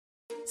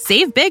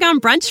Save big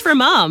on brunch for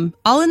mom,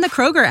 all in the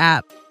Kroger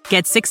app.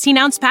 Get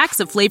 16-ounce packs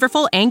of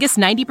flavorful Angus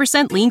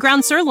 90% lean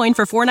ground sirloin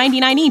for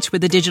 $4.99 each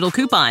with a digital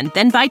coupon.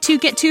 Then buy 2,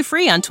 get 2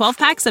 free on 12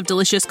 packs of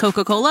delicious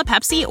Coca-Cola,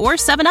 Pepsi, or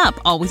 7-Up,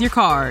 all with your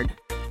card.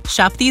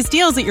 Shop these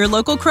deals at your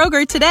local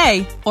Kroger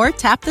today, or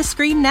tap the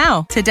screen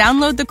now to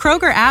download the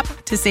Kroger app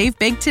to save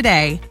big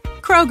today.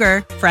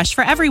 Kroger, fresh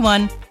for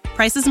everyone.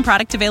 Prices and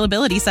product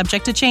availability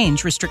subject to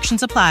change.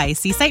 Restrictions apply.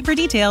 See site for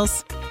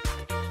details.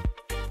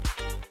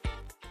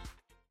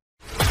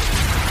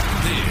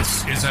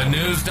 This is a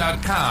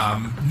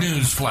News.com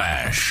news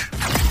flash.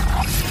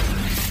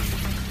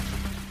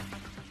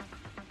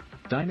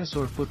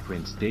 Dinosaur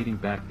footprints dating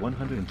back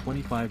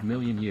 125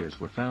 million years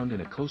were found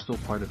in a coastal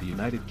part of the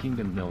United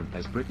Kingdom known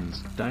as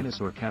Britain's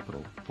dinosaur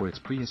capital for its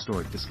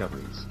prehistoric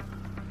discoveries.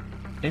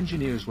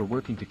 Engineers were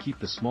working to keep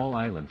the small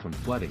island from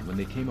flooding when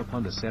they came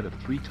upon the set of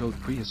three-toed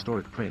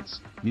prehistoric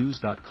prints,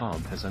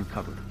 News.com has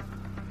uncovered.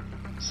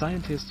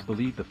 Scientists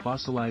believe the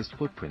fossilized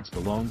footprints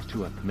belonged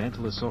to a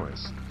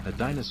Mantellosaurus, a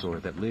dinosaur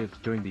that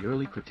lived during the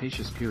early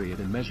Cretaceous period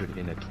and measured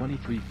in at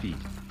 23 feet,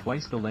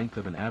 twice the length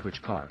of an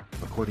average car,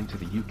 according to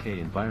the UK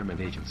Environment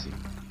Agency.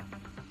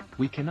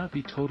 We cannot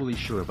be totally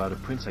sure about a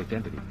print's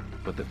identity,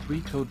 but the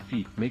three-toed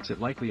feet makes it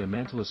likely a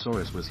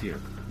Mantellosaurus was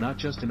here, not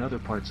just in other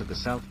parts of the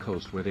south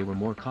coast where they were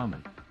more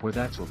common, or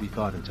that's what we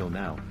thought until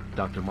now,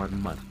 Dr.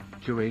 Martin Munt,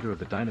 curator of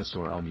the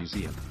Dinosaur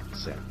Museum,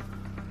 said.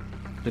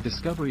 The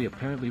discovery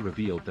apparently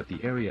revealed that the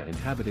area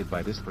inhabited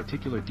by this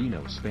particular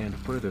dino spanned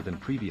further than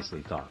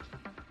previously thought.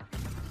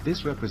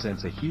 This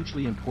represents a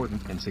hugely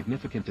important and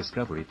significant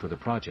discovery for the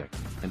project,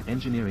 an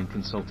engineering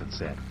consultant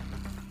said.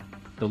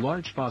 The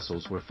large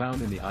fossils were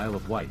found in the Isle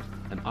of Wight,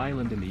 an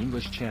island in the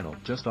English Channel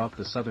just off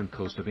the southern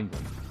coast of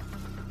England.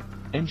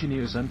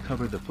 Engineers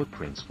uncovered the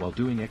footprints while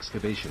doing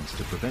excavations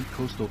to prevent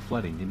coastal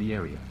flooding in the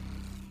area.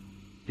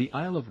 The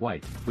Isle of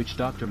Wight, which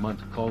Dr.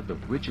 Munt called the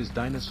richest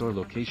dinosaur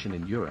location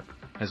in Europe,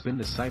 has been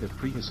the site of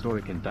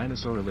prehistoric and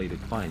dinosaur-related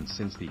finds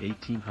since the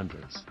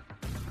 1800s.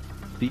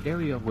 The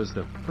area was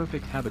the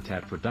perfect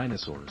habitat for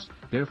dinosaurs,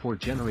 therefore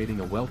generating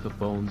a wealth of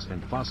bones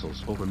and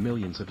fossils over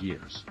millions of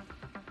years.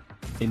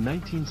 In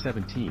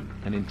 1917,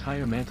 an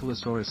entire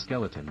Mantellosaurus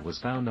skeleton was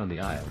found on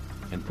the isle,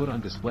 and put on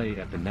display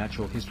at the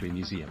Natural History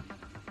Museum.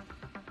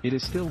 It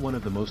is still one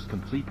of the most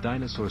complete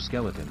dinosaur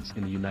skeletons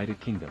in the United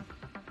Kingdom.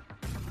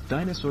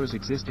 Dinosaurs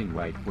existing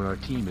right where our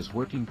team is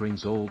working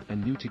brings old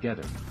and new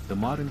together, the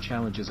modern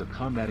challenges of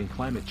combating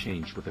climate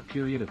change with a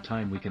period of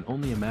time we can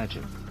only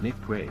imagine, Nick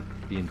Gray,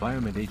 the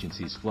Environment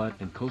Agency's Flood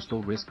and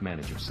Coastal Risk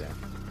Manager said.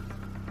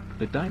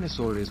 The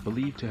dinosaur is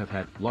believed to have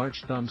had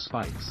large thumb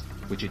spikes,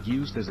 which it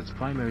used as its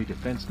primary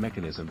defense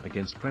mechanism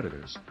against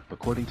predators,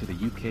 according to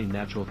the UK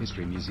Natural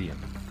History Museum.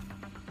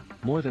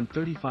 More than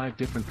 35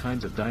 different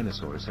kinds of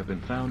dinosaurs have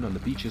been found on the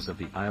beaches of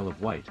the Isle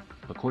of Wight,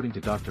 according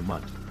to Dr.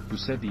 Munt, who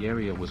said the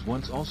area was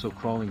once also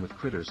crawling with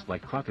critters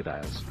like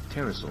crocodiles,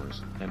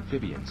 pterosaurs,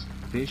 amphibians,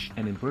 fish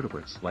and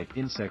invertebrates like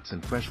insects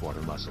and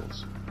freshwater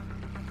mussels.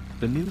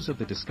 The news of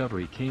the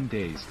discovery came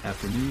days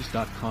after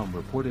News.com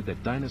reported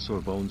that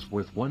dinosaur bones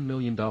worth $1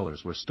 million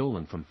were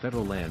stolen from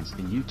federal lands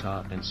in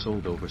Utah and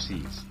sold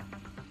overseas.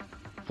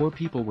 4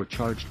 people were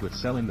charged with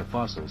selling the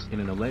fossils in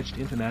an alleged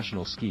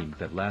international scheme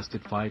that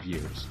lasted 5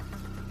 years.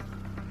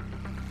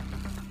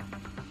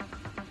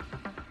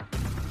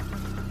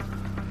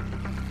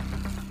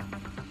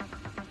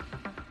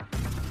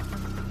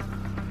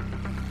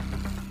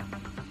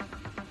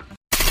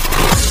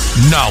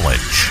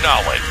 Knowledge.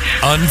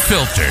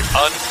 Unfiltered.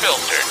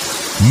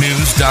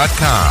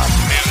 News.com.